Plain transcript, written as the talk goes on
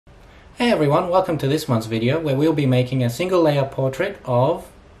Hey everyone, welcome to this month's video where we'll be making a single layer portrait of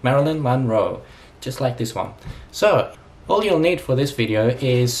Marilyn Monroe, just like this one. So, all you'll need for this video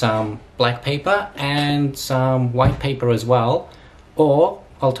is some black paper and some white paper as well, or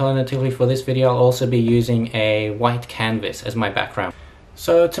alternatively for this video I'll also be using a white canvas as my background.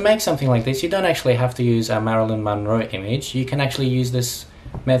 So to make something like this, you don't actually have to use a Marilyn Monroe image. You can actually use this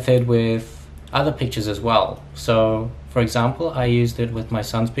method with other pictures as well. So for example, I used it with my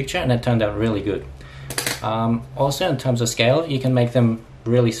son's picture and it turned out really good. Also in terms of scale, you can make them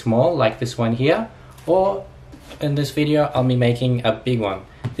really small like this one here, or in this video I'll be making a big one.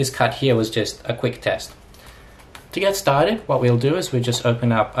 This cut here was just a quick test. To get started, what we'll do is we just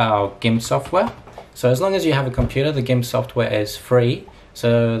open up our GIMP software. So as long as you have a computer, the GIMP software is free,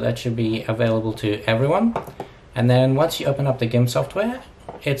 so that should be available to everyone. And then once you open up the GIMP software,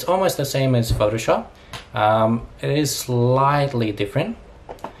 it's almost the same as Photoshop. It is slightly different,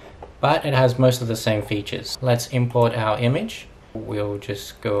 but it has most of the same features. Let's import our image. We'll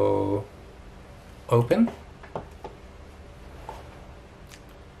just go open,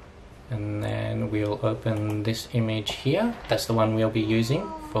 and then we'll open this image here. That's the one we'll be using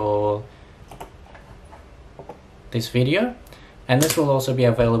for this video, and this will also be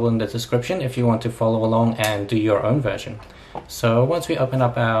available in the description if you want to follow along and do your own version. So once we open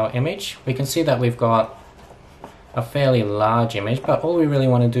up our image, we can see that we've got a fairly large image, but all we really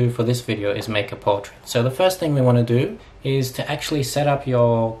want to do for this video is make a portrait. So the first thing we want to do is to actually set up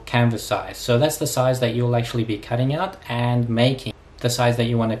your canvas size. So that's the size that you'll actually be cutting out and making the size that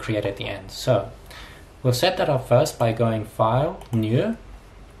you want to create at the end. So we'll set that up first by going File, New,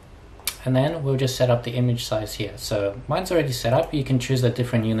 and then we'll just set up the image size here. So mine's already set up. You can choose the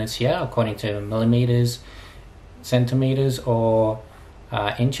different units here according to millimeters, centimeters, or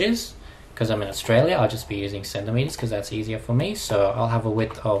inches. Because I'm in Australia, I'll just be using centimeters because that's easier for me. So I'll have a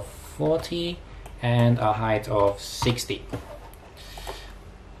width of 40 and a height of 60.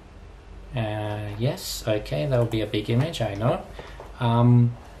 Yes, okay, that will be a big image, I know.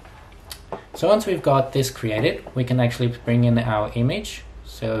 So once we've got this created, we can actually bring in our image.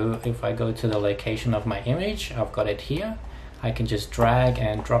 So if I go to the location of my image, I've got it here. I can just drag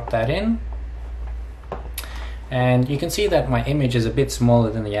and drop that in. And you can see that my image is a bit smaller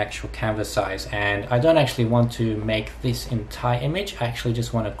than the actual canvas size, and I don't actually want to make this entire image. I actually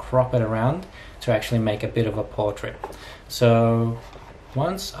just want to crop it around to actually make a bit of a portrait. So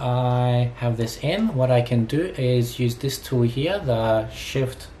once I have this in, what I can do is use this tool here, the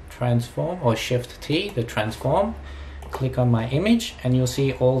Shift Transform or Shift T, the transform. Click on my image and you'll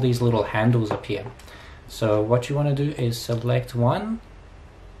see all these little handles appear. So what you want to do is select one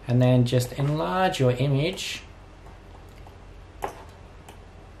and then just enlarge your image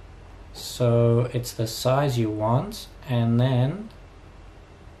so it's the size you want, and then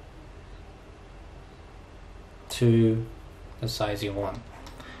to the size you want.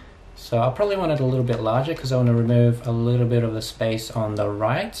 So I probably want it a little bit larger because I want to remove a little bit of the space on the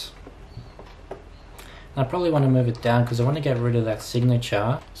right. And I probably want to move it down because I want to get rid of that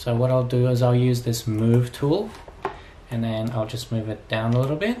signature. So what I'll do is I'll use this move tool and then I'll just move it down a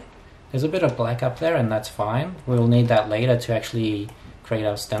little bit. There's a bit of black up there and that's fine. We'll need that later to actually create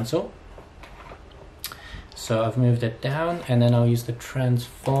our stencil. So I've moved it down and then I'll use the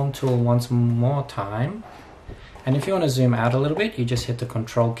transform tool once more time. And if you want to zoom out a little bit, you just hit the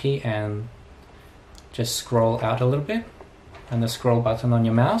control key and just scroll out a little bit and the scroll button on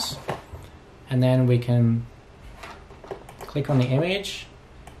your mouse. And then we can click on the image,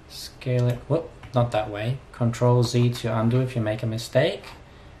 scale it, whoop, not that way. Control Z to undo if you make a mistake.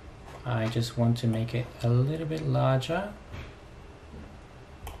 I just want to make it a little bit larger.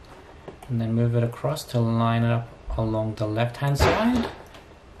 And then move it across to line it up along the left hand side.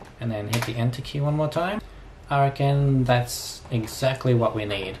 And then hit the enter key one more time. I reckon that's exactly what we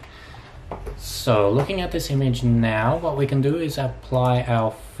need. So looking at this image now, what we can do is apply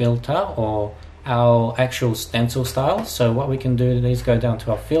our filter or our actual stencil style. So what we can do is go down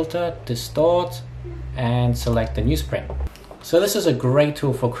to our filter, distort, and select the newsprint. So this is a great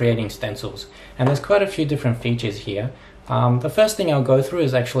tool for creating stencils, and there's quite a few different features here. The first thing I'll go through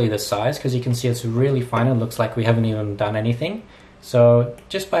is actually the size, because you can see it's really fine. It looks like we haven't even done anything. So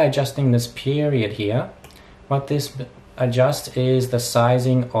just by adjusting this period here, what this adjusts is the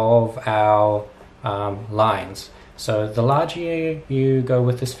sizing of our lines. So the larger you go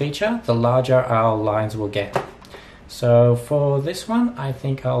with this feature, the larger our lines will get. So for this one, I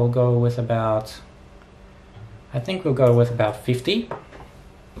think we'll go with about 50.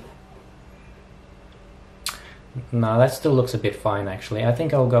 No, that still looks a bit fine actually. I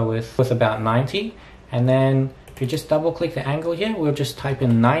think I'll go with about 90, and then if you just double click the angle here, we'll just type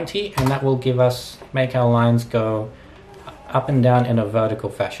in 90 and that will make our lines go up and down in a vertical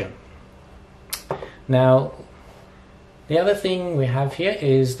fashion. Now, the other thing we have here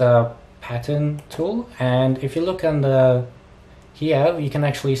is the pattern tool, and if you look under here, you can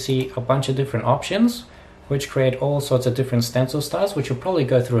actually see a bunch of different options which create all sorts of different stencil styles, which we'll probably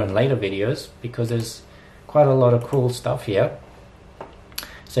go through in later videos because there's quite a lot of cool stuff here.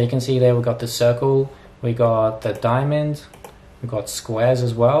 So you can see there we've got the circle, we got the diamond, we've got squares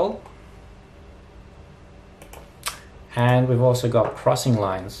as well, and we've also got crossing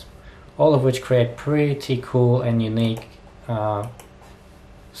lines, all of which create pretty cool and unique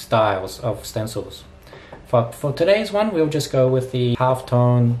styles of stencils. For today's one, we'll just go with the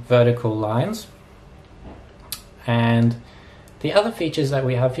halftone vertical lines. And the other features that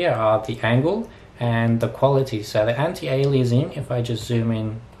we have here are the angle and the quality. So the anti-aliasing, if I just zoom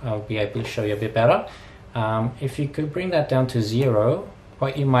in, I'll be able to show you a bit better. If you could bring that down to 0,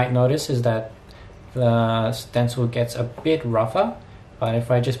 what you might notice is that the stencil gets a bit rougher, but if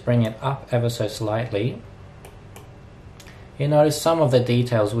I just bring it up ever so slightly, you notice some of the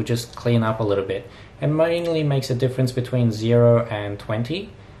details will just clean up a little bit. It mainly makes a difference between 0 and 20.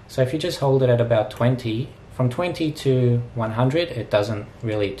 So if you just hold it at about 20, from 20 to 100, it doesn't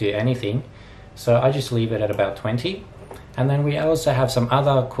really do anything. So I just leave it at about 20. And then we also have some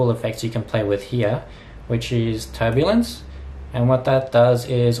other cool effects you can play with here, which is turbulence. And what that does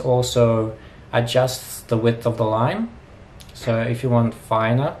is also adjusts the width of the line. So if you want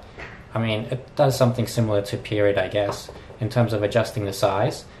finer, I mean, it does something similar to period, I guess, in terms of adjusting the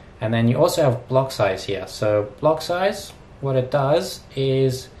size. And then you also have block size here. So block size, what it does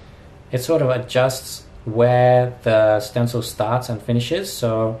is it sort of adjusts where the stencil starts and finishes.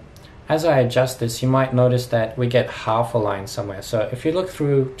 So as I adjust this, you might notice that we get half a line somewhere. So if you look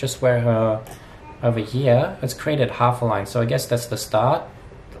through just where over here, it's created half a line. So I guess that's the start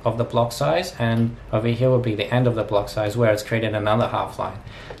of the block size, and over here will be the end of the block size where it's created another half line.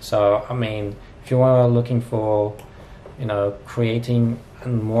 So I mean, if you are looking for, you know, creating a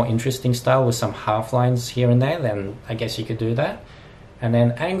more interesting style with some half lines here and there, then I guess you could do that. And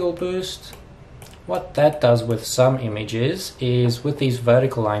then angle boost, what that does with some images is with these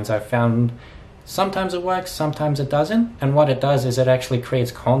vertical lines, I found sometimes it works, sometimes it doesn't. And what it does is it actually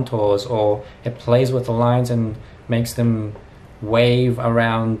creates contours, or it plays with the lines and makes them wave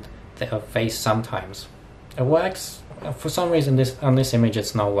around the face sometimes. It works. For some reason on this image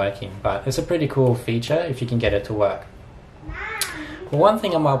it's not working, but it's a pretty cool feature if you can get it to work. One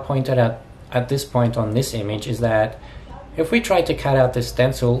thing I'm going to point out at this point on this image is that if we try to cut out this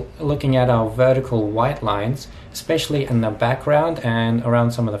stencil, looking at our vertical white lines, especially in the background and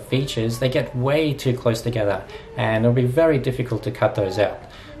around some of the features, they get way too close together and it'll be very difficult to cut those out.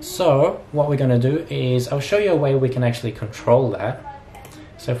 So what we're going to do is I'll show you a way we can actually control that.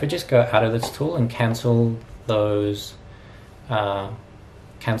 So if we just go out of this tool and cancel those,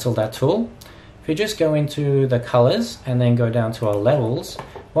 cancel that tool. If you just go into the colors and then go down to our levels,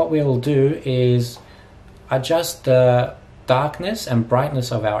 what we will do is adjust the darkness and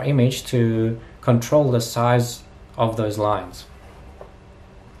brightness of our image to control the size of those lines.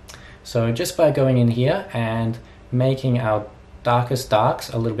 So just by going in here and making our darkest darks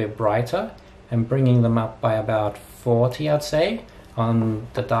a little bit brighter and bringing them up by about 40, I'd say, on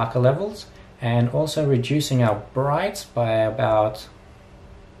the darker levels, and also reducing our brights by about,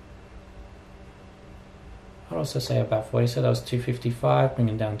 I'd also say about 40, so that was 255, bring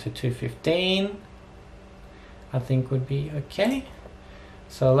it down to 215, I think would be okay.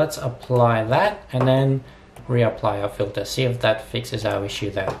 So let's apply that and then reapply our filter, see if that fixes our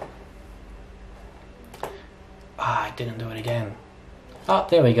issue there. I didn't do it again. Oh,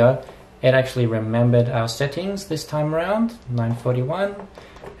 there we go. It actually remembered our settings this time around, 941,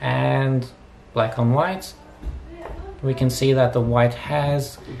 and black on white. We can see that the white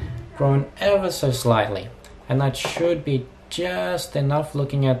has grown ever so slightly, and that should be just enough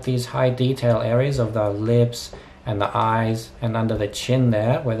looking at these high detail areas of the lips and the eyes and under the chin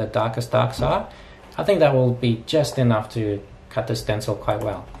there where the darkest darks are. I think that will be just enough to cut the stencil quite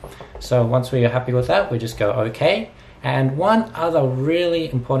well. So once we are happy with that, we just go OK. And one other really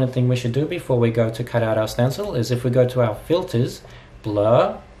important thing we should do before we go to cut out our stencil is if we go to our filters,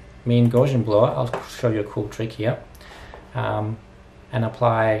 blur, mean Gaussian blur, I'll show you a cool trick here, and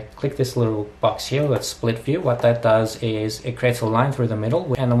apply, click this little box here with split view. What that does is it creates a line through the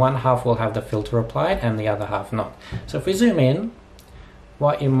middle, and the one half will have the filter applied and the other half not. So if we zoom in,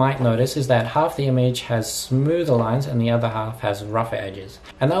 what you might notice is that half the image has smoother lines and the other half has rougher edges.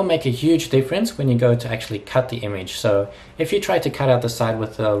 And that'll make a huge difference when you go to actually cut the image. So if you try to cut out the side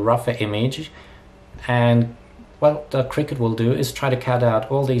with a rougher image and what the Cricut will do is try to cut out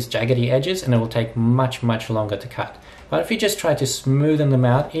all these jaggedy edges, and it will take much longer to cut. But if you just try to smoothen them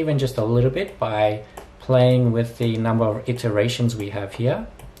out even just a little bit by playing with the number of iterations we have here,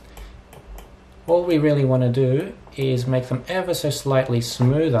 all we really want to do is make them ever so slightly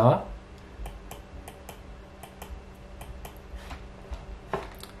smoother.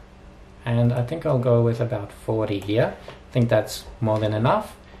 And I think I'll go with about 40 here. I think that's more than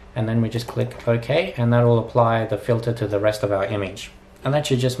enough. And then we just click OK, and that will apply the filter to the rest of our image. And that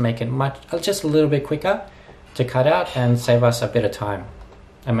should just make it just a little bit quicker to cut out and save us a bit of time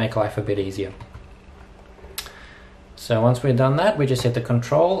and make life a bit easier. So once we've done that, we just hit the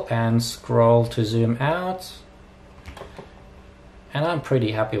Control and scroll to zoom out. And I'm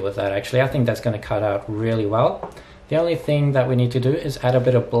pretty happy with that actually. I think that's going to cut out really well. The only thing that we need to do is add a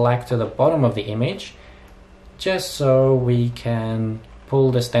bit of black to the bottom of the image, just so we can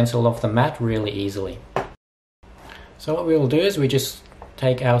pull the stencil off the mat really easily. So what we will do is we just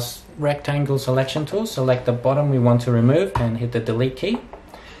take our rectangle selection tool, select the bottom we want to remove, and hit the delete key,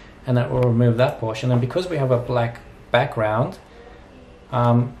 and that will remove that portion. And because we have a black background,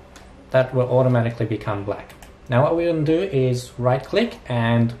 that will automatically become black. Now what we're going to do is right click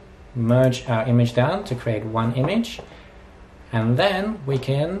and merge our image down to create one image, and then we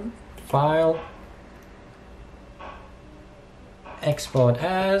can file, export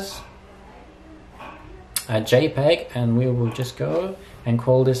as a JPEG, and we will just go and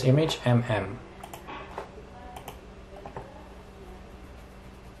call this image MM.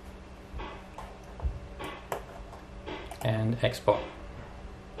 And export.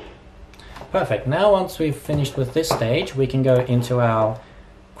 Perfect. Now once we've finished with this stage, we can go into our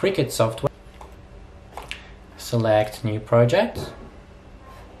Cricut software, select new project,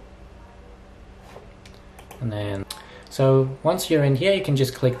 and then so once you're in here, you can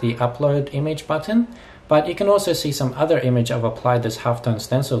just click the upload image button, but you can also see some other image I've applied this halftone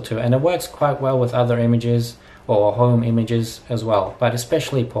stencil to, and it works quite well with other images or home images as well, but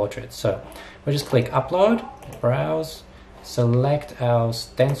especially portraits. So we'll just click upload, browse, select our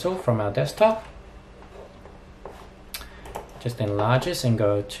stencil from our desktop, just enlarge this and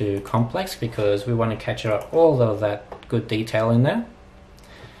go to complex because we want to capture all of that good detail in there,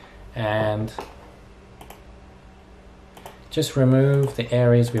 and just remove the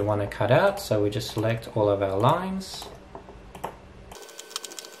areas we want to cut out. So we just select all of our lines,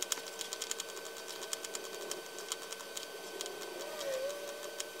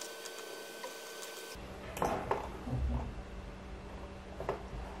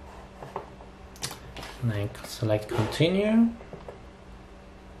 and then select continue.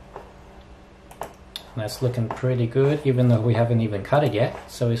 That's looking pretty good even though we haven't even cut it yet.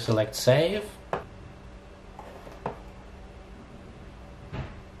 So we select save,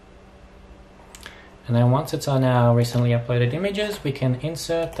 and then once it's on our recently uploaded images, we can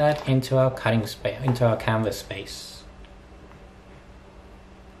insert that into our cutting space, into our canvas space.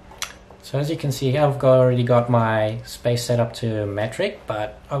 So as you can see here, I've already got my space set up to metric,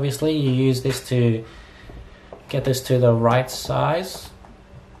 but obviously you use this to get this to the right size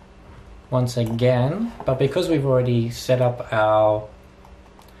once again. But because we've already set up our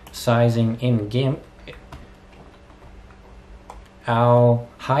sizing in GIMP, our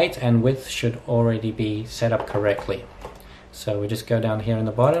height and width should already be set up correctly. So we just go down here in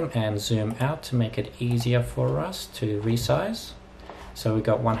the bottom and zoom out to make it easier for us to resize. So we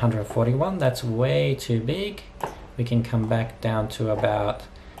got 141, that's way too big. We can come back down to about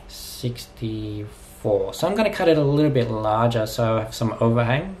 64. So I'm going to cut it a little bit larger so I have some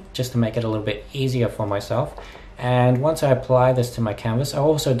overhang just to make it a little bit easier for myself. And once I apply this to my canvas, I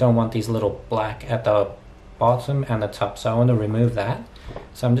also don't want these little black at the bottom and the top, so I want to remove that.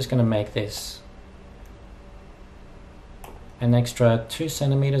 So I'm just going to make this an extra 2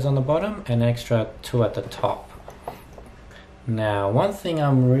 centimeters on the bottom and an extra 2 at the top. Now one thing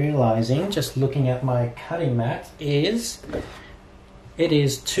I'm realizing just looking at my cutting mat is it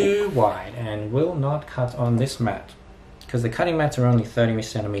is too wide and will not cut on this mat because the cutting mats are only 30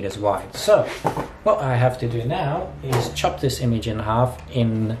 centimeters wide. So what I have to do now is chop this image in half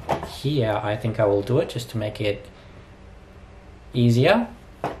in here. I think I will do it just to make it easier,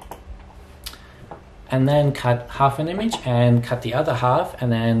 and then cut half an image and cut the other half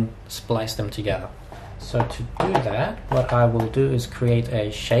and then splice them together. So to do that, what I will do is create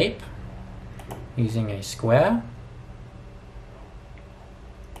a shape using a square,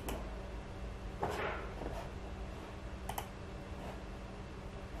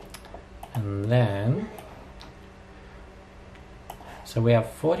 and then so we have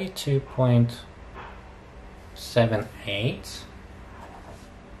 42.78,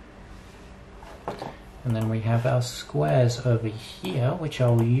 And then we have our squares over here, which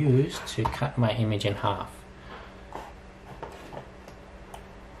I'll use to cut my image in half.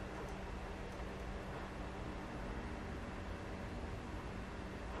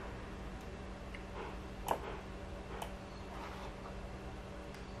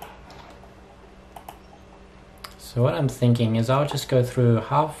 So what I'm thinking is I'll just go through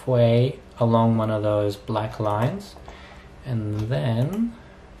halfway along one of those black lines, and then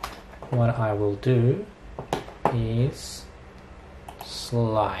what I will do is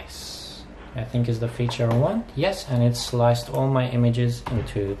slice. I think is the feature I want. Yes, and it's sliced all my images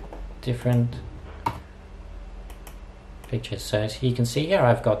into different pictures. So as you can see here,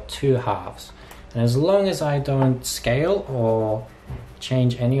 I've got two halves. And as long as I don't scale or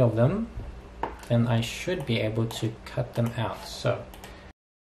change any of them, then I should be able to cut them out.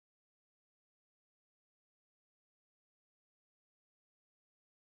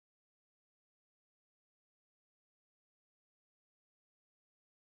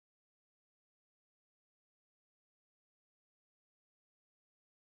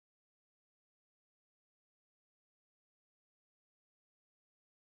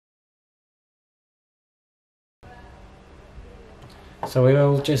 So we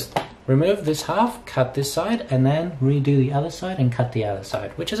will just remove this half, cut this side, and then redo the other side and cut the other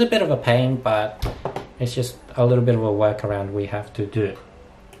side, which is a bit of a pain, but it's just a little bit of a workaround we have to do.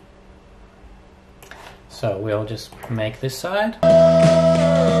 So we'll just make this side.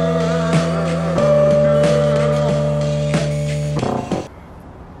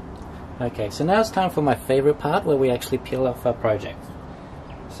 Okay, so now it's time for my favorite part, where we actually peel off our project.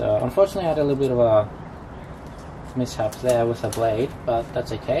 So unfortunately I had a little bit of a mishap there with a blade, but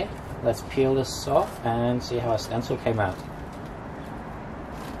that's okay. Let's peel this off and see how our stencil came out.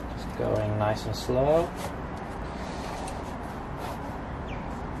 Just going nice and slow.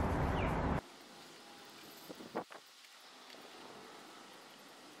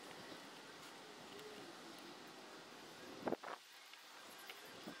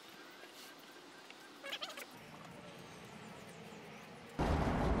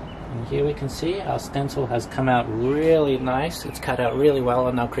 Here we can see our stencil has come out really nice. It's cut out really well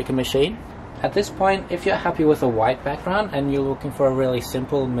on our Cricut machine. At this point, if you're happy with a white background and you're looking for a really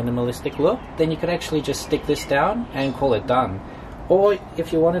simple minimalistic look, then you could actually just stick this down and call it done. Or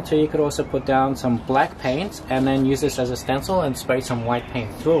if you wanted to, you could also put down some black paint and then use this as a stencil and spray some white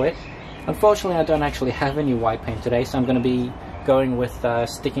paint through it. Unfortunately, I don't actually have any white paint today, so I'm going to be going with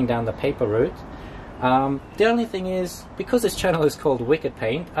sticking down the paper route. The only thing is, because this channel is called Wicked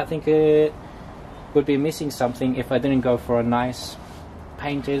Paint, I think it would be missing something if I didn't go for a nice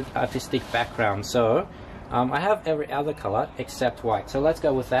painted artistic background. So I have every other color except white, so let's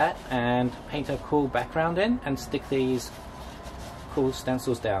go with that and paint a cool background in and stick these cool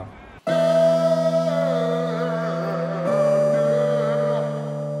stencils down.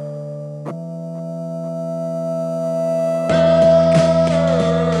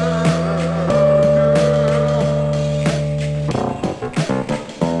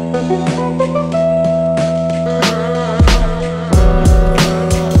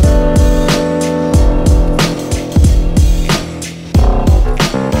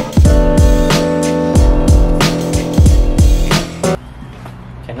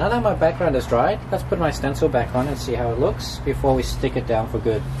 Now that my background is dried, let's put my stencil back on and see how it looks before we stick it down for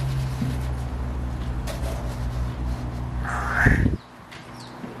good.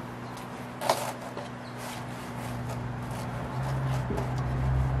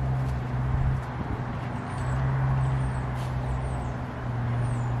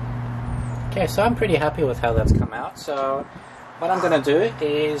 Okay, so I'm pretty happy with how that's come out. So what I'm going to do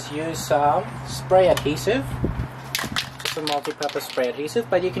is use some spray adhesive. A multi-purpose spray adhesive,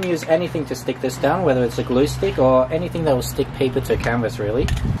 but you can use anything to stick this down, whether it's a glue stick or anything that will stick paper to a canvas really.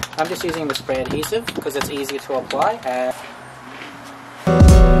 I'm just using the spray adhesive because it's easy to apply. And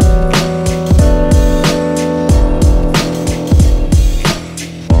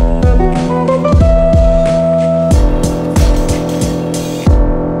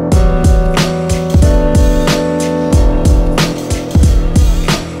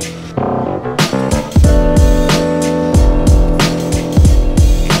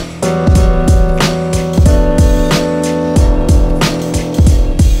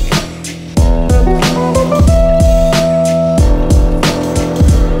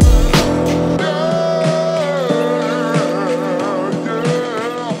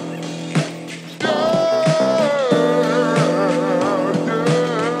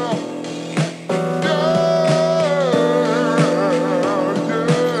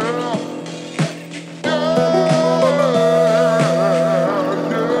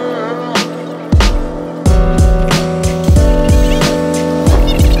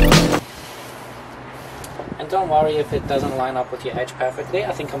don't worry if it doesn't line up with your edge perfectly.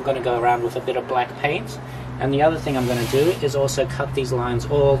 I think I'm going to go around with a bit of black paint. And the other thing I'm going to do is also cut these lines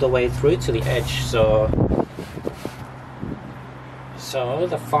all the way through to the edge, so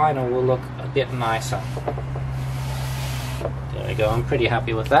the final will look a bit nicer. There we go, I'm pretty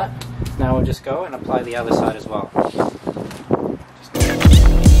happy with that. Now we'll just go and apply the other side as well.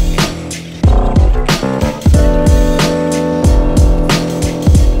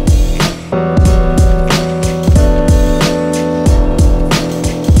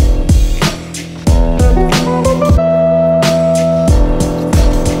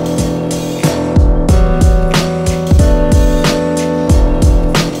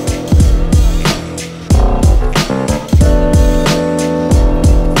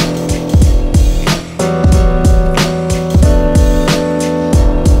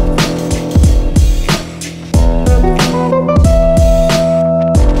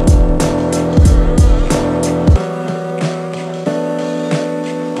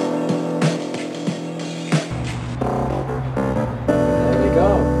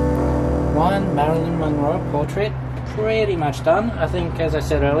 Marilyn Monroe portrait pretty much done. I think, as I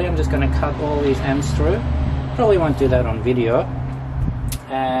said earlier, I'm just going to cut all these ends through. Probably won't do that on video,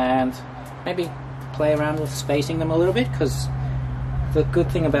 and maybe play around with spacing them a little bit, because the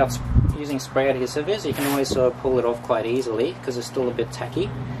good thing about using spray adhesive is you can always sort of pull it off quite easily because it's still a bit tacky,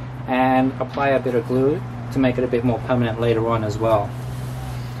 and apply a bit of glue to make it a bit more permanent later on as well.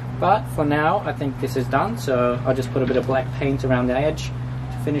 But for now I think this is done, so I'll just put a bit of black paint around the edge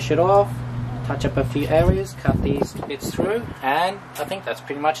to finish it off, touch up a few areas, cut these bits through, and I think that's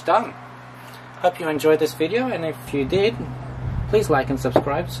pretty much done. Hope you enjoyed this video, and if you did, please like and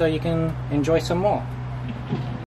subscribe so you can enjoy some more.